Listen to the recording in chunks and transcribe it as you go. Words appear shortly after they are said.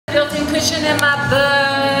cushion in my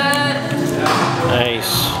butt.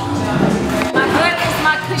 Nice. My butt is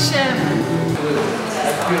my cushion.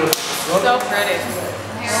 So pretty.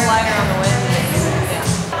 A little lighter on the wind.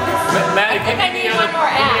 Maddie, I need one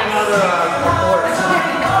more ass.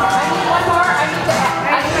 I need one more. I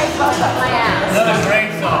need to both up my ass. Another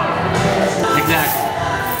great song. Exactly.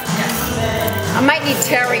 I might need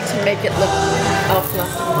Terry to make it look alpha. I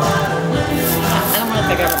don't want to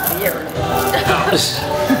think I have a beard.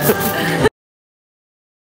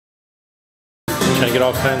 Trying to get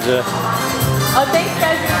all kinds of... Oh, thanks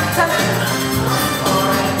guys for coming.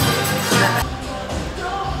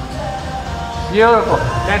 Beautiful.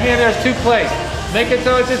 Down here, there's 2 plates. Make it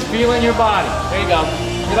so it's just feeling your body. There you go.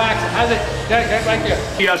 Relax. How's it? Get right there.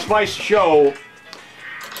 The Spice Show.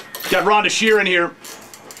 Got Rhonda Sizzle in here,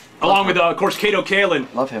 along with, of course, Kato Kaelin.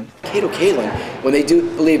 Love him. Kato Kaelin, when they do,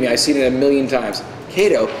 believe me, I've seen it a million times.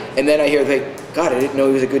 Kato, and then I hear God, I didn't know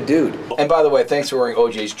he was a good dude. And by the way, thanks for wearing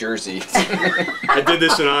OJ's jersey. I did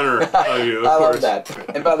this in honor of you, of I course. love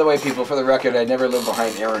that. And by the way, people, for the record, I never lived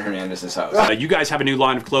behind Aaron Hernandez's house. You guys have a new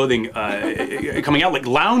line of clothing coming out, like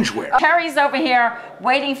loungewear. Terry's over here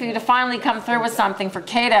waiting for you to finally come through with something for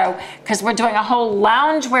Kato, because we're doing a whole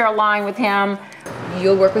loungewear line with him.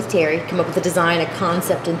 You'll work with Terry, come up with a design, a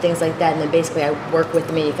concept, and things like that, and then basically I work with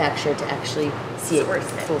the manufacturer to actually see it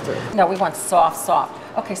full through. No, we want soft, soft.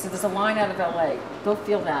 Okay, so there's a line out of LA. Go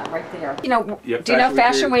feel that right there. You know, Yep, do you know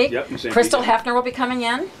Fashion Week? Yep, Crystal Hefner will be coming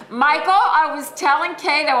in. Michael, I was telling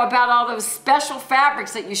Kato about all those special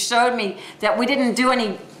fabrics that you showed me that we didn't do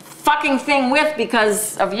any fucking thing with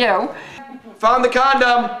because of you. Found the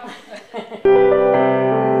condom.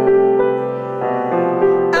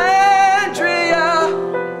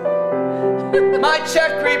 My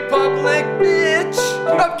Czech Republic bitch.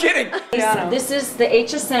 I'm kidding. This is the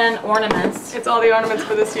HSN ornaments. It's all the ornaments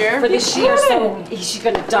for this year? For this year, so she's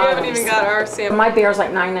gonna die. We haven't even got our sample. My bear's like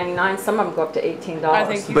 $9.99. Some of them go up to $18. I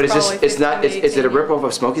think he's But is probably this, it's not, 15 is it a to 18. ripoff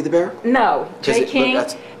of Smokey the Bear? No, Jay King.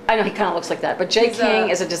 that's- I know he kind of looks like that, but Jay King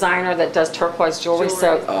is a designer that does turquoise jewelry,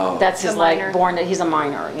 so Oh. that's his minor. like he's a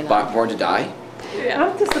minor, you know. Born to Die? Yeah.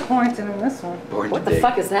 I'm disappointed in this one. Born What to the Die.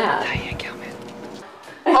 fuck is that?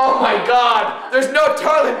 Oh my God! There's no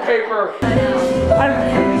toilet paper!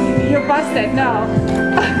 You're busted, no.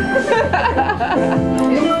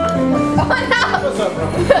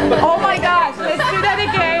 Oh my gosh, let's do that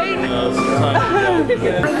again.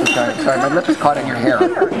 Sorry, my lip is caught in your hair.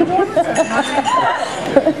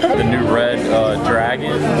 The new red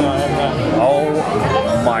dragon. Oh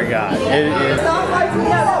my God. It is.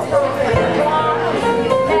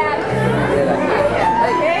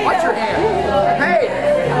 Watch your hand. Hey!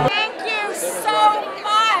 Thank you so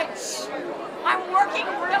much. I'm working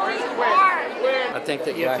really hard. I think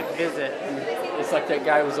that you have to visit. It's like that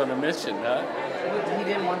guy was on a mission, huh? He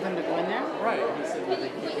didn't want them to go in there? Right. He said that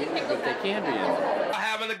they can be in there.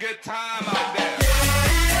 Having a good time out there.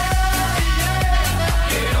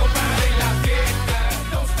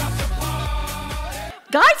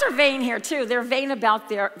 Guys are vain here too. They're vain about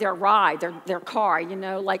their ride, their car, you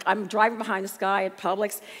know. Like I'm driving behind this guy at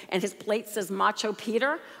Publix and his plate says Macho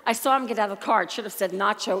Peter. I saw him get out of the car. It should have said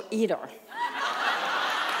Nacho Eater.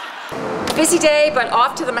 Busy day, but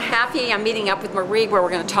off to the Mahaffey. I'm meeting up with Marie where we're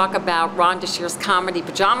going to talk about Rhonda Sizzle's comedy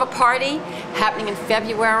pajama party happening in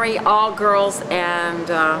February. All girls and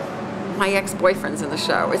my ex-boyfriend's in the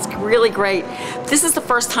show. It's really great. This is the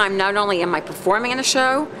first time not only am I performing in a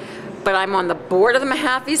show, but I'm on the board of the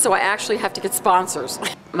Mahaffey, so I actually have to get sponsors.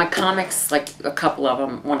 My comics, like a couple of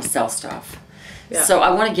them, want to sell stuff. Yeah. So I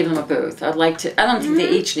want to give them a booth. I'd like to, I don't think they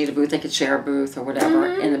each need a booth. They could share a booth or whatever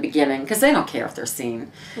in the beginning, because they don't care if they're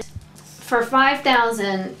seen. For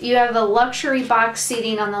 $5,000, you have the luxury box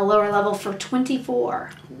seating on the lower level for $24.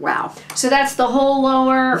 Wow. So that's the whole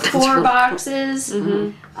lower 4 boxes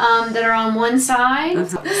that are on one side.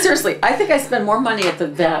 Seriously, I think I spend more money at the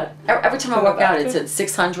vet. Every time I walk out, it's at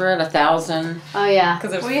 $600, $1,000. Oh yeah.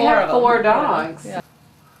 Because there's We 4 have of them. 4 dogs. Yeah.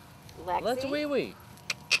 Let's wee wee.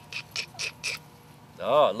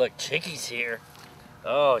 Oh, look, Chicky's here.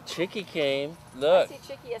 Oh, Chicky came. Look. I see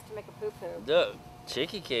Chicky has to make a poo-poo. Look,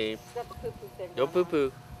 Chicky came. She's got the poo-poo thing. Go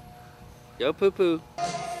poo-poo. Go poo-poo.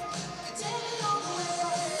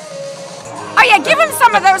 Oh yeah, give them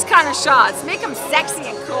some of those kind of shots. Make them sexy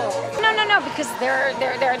and cool. No, because they're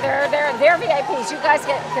VIPs. You guys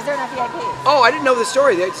get, because they're not VIPs. Oh, I didn't know the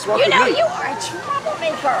story. They just walked You with know, me. you are a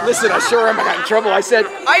troublemaker. Listen, I sure am. I got in trouble. I said,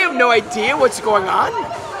 I have no idea what's going on.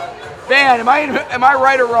 Man, am I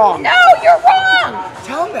right or wrong? No, you're wrong.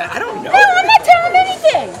 Tell them that. I don't know. No, I'm not telling them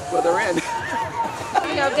anything. Well, they're in.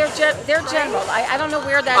 You know, they're general. I don't know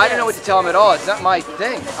where that is. I don't know what to tell them at all. It's not my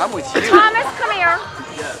thing. I'm with you. Thomas, come here.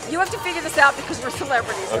 You have to figure this out because we're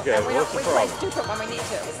celebrities. Okay, And we what's the play problem? stupid when we need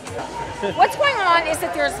to. What's going on is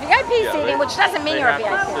that there's VIP seating, which doesn't mean you're a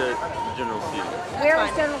VIP. General seating. Where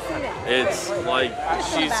is general seating? It's like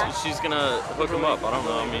she's gonna hook them up. I don't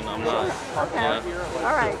know. I mean, I'm not. Okay.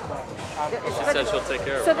 All right. She said she'll take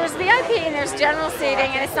care of it. So there's VIP and there's general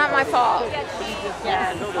seating, and it's not my fault.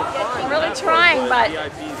 I'm really trying, but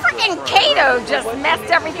freaking Kato just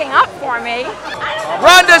messed everything up for me.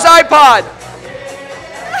 Rhonda's iPod!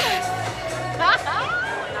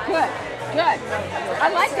 Good, good. I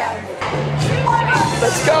like that.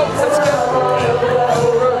 Let's go, let's go.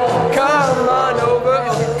 Come on over.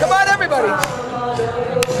 Come on, everybody.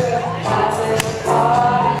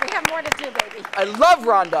 We have more to do, baby. I love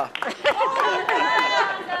Rhonda.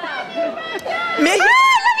 Me? I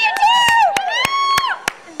love you too!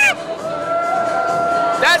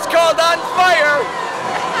 That's called on fire.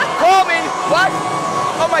 Call me. What?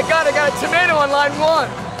 Oh my God, I got a tomato on line 1.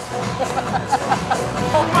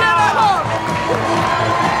 Get up!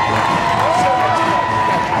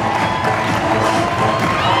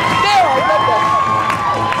 There, I love that.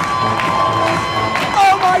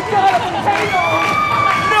 Oh my God, a potato!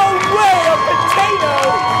 No way, a potato!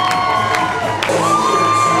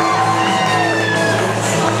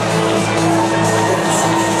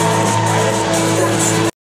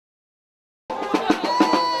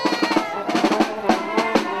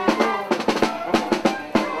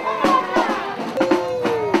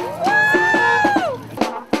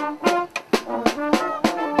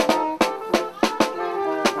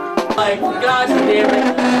 Like, gosh damn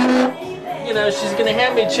it. You know, she's gonna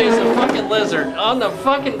have me chase a fucking lizard on the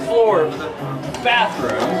fucking floor of the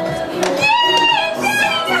bathroom.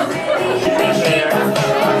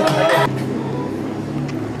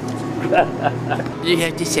 You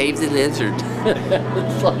have to save the lizard.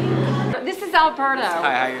 This is Alberto.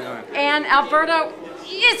 Hi, how you doing? And Alberto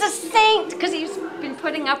is a saint because he's been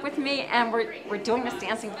putting up with me, and we're doing this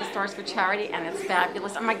Dancing with the Stars for charity, and it's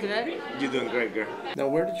fabulous. Am I good? You're doing great, girl. Now,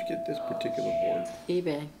 where did you get this particular board?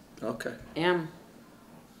 eBay. Okay. M.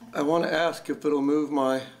 I want to ask if it'll move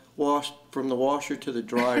my wash from the washer to the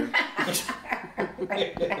dryer.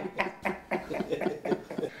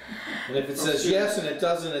 And if it says yes and it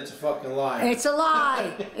doesn't, it's a fucking lie. It's a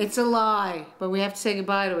lie. It's a lie. But we have to say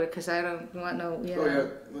goodbye to it because I don't want no. Oh yeah,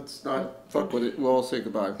 let's not fuck with it. We'll all say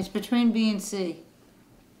goodbye. It's between B and C.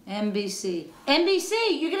 NBC.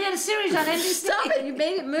 NBC. You're gonna get a series on NBC. Stop it! You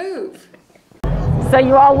made it move. So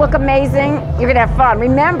you all look amazing. You're gonna have fun.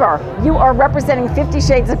 Remember, you are representing 50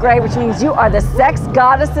 Shades of Grey, which means you are the sex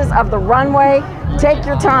goddesses of the runway. Take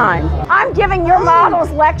your time. I'm giving your models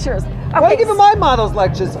lectures. Okay. What are you giving my models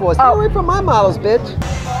lectures for? Stay away from my models, bitch.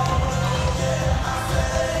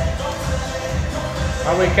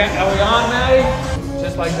 Are we on, Maddie?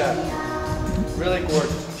 Just like that. Really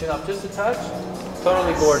gorgeous. Chin up just a touch.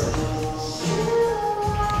 Totally gorgeous.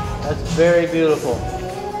 That's very beautiful.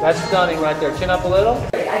 That's stunning right there. Chin up a little.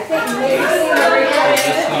 I think maybe my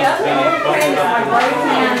right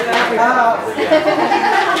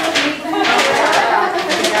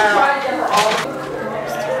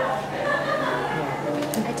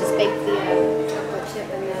I just baked the chocolate chip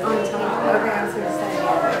and on top. Okay, I was gonna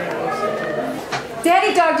say.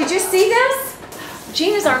 Daddy dog, did you see this?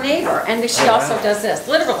 Gina's our neighbor, and she also does this,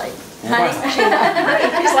 literally. Honey,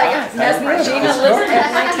 she's like mesmerized. Gina lives in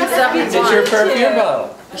 1971. It's your perfume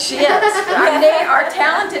bottle. She is. Our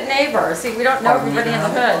talented neighbor. See, we don't know everybody in the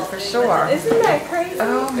hood, for sure. Isn't that crazy?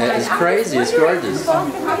 Oh my It's crazy. It's gorgeous.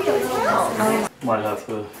 Might have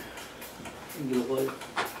to get a light.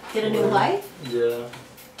 Get a new light? Yeah.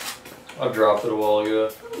 I dropped it a while ago.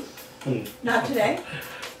 Not today?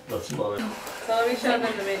 That's funny. So let me show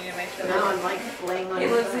them the menu, make sure. No, I'm like laying on it.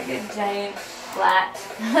 It looks like a giant flat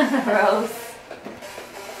rose.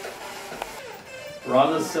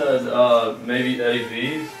 Rhonda said maybe Eddie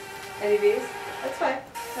V's. Eddie V's? That's fine.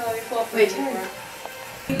 So let me pull up the Wait, menu.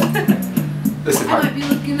 Listen, I might be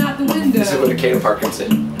looking out the window. this is where the Kato Park comes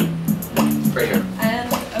in. Right here.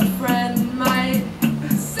 And a friend might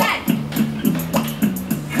say,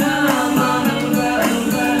 come on over,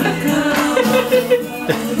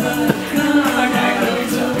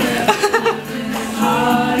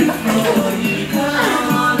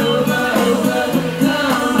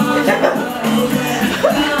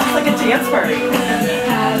 It's like a dance party.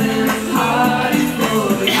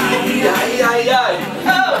 Ay, ay, ay.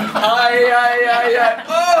 Oh! Ay, ay, ay, ay.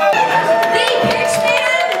 Oh! Big Rich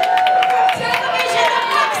Man!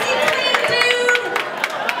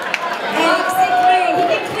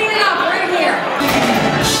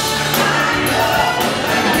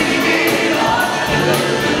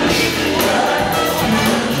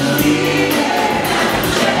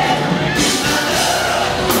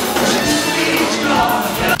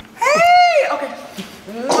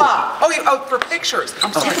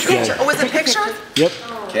 picture? Yep.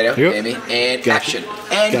 Kato, Yep. Amy, and Gotcha. action.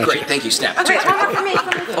 And Gotcha. great, thank you, snap. Okay, one more for me.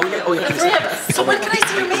 Oh yeah, oh yeah. The three of us. So when can I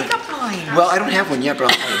see your makeup line? Well, I don't have one yet, but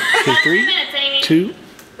I'll tell you. Okay, 3, 2,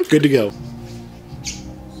 good to go.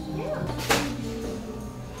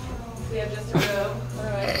 We have just a row.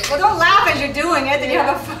 Alright. Well, don't laugh as you're doing it, then you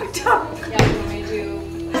have a fucked up. Yeah, let me do.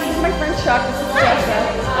 This is my friend Chuck. This is Jessa.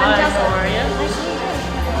 I'm Jessa. How are you?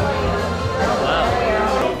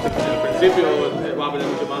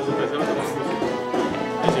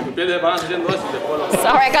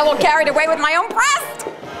 Sorry, I got a little carried away with my own breast.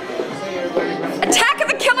 Attack of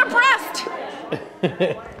the killer breast.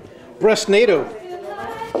 Breast NATO.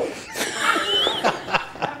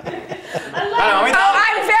 Oh,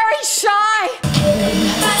 I'm very shy.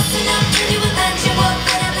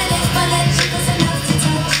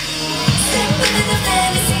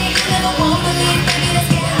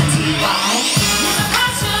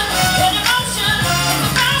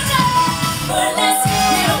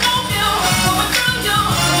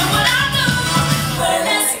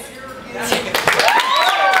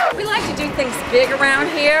 We like to do things big around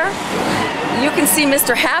here. You can see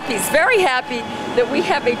Mr. Happy's very happy that we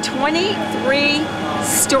have a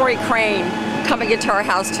 23-story crane coming into our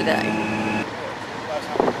house today.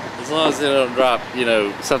 As long as they don't drop, you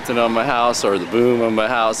know, something on my house or the boom on my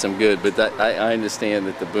house, I'm good. But that, I understand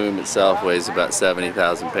that the boom itself weighs about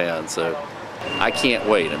 70,000 pounds, so I can't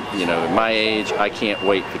wait. You know, at my age, I can't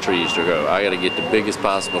wait for trees to grow. I got to get the biggest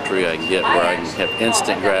possible tree I can get where I can have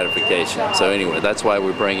instant gratification. So anyway, that's why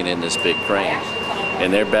we're bringing in this big crane.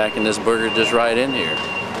 And they're backing this burger just right in here.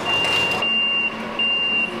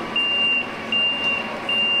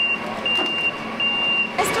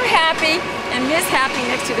 Mr. Happy and Miss Happy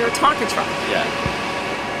next to their Tonka truck. Yeah.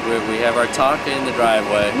 We have our Tonka in the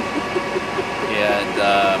driveway. And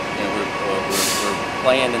we're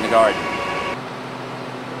playing in the garden.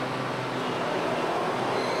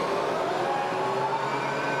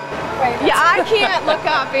 Yeah, I can't look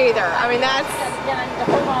up either. I mean, that's...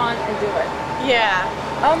 Hold on and do it. Yeah.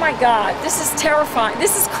 Oh my God, this is terrifying.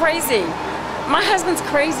 This is crazy. My husband's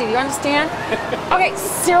crazy, you understand? Okay,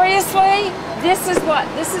 seriously? This is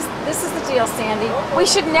the deal, Sandy. We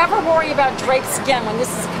should never worry about drapes again when this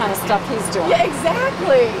is the kind of stuff he's doing. Yeah,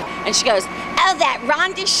 exactly. And she goes, oh, that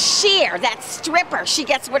Rhonda Shear, that stripper, she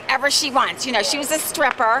gets whatever she wants. You know, she was a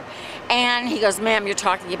stripper. And he goes, ma'am, you're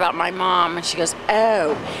talking about my mom. And she goes,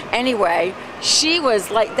 oh. Anyway, she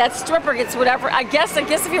was like, that stripper gets whatever. I guess if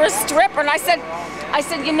you're a stripper. And I said,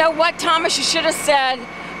 you know what, Thomas, you should have said,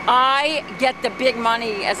 I get the big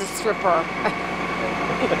money as a stripper.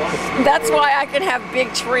 That's why I can have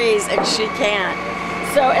big trees and she can't.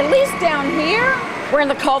 So at least down here, we're in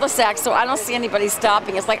the cul-de-sac, so I don't see anybody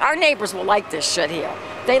stopping. It's like our neighbors will like this shit here.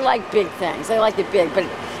 They like big things. They like it big. But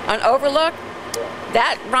on Overlook,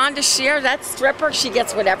 that Rhonda Shear, that stripper, she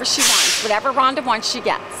gets whatever she wants. Whatever Rhonda wants, she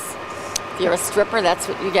gets. If you're a stripper, that's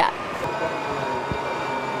what you get.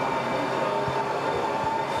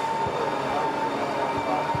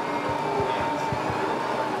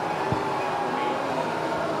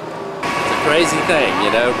 Crazy thing, you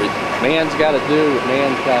know, but man's got to do what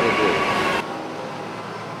man's got to do.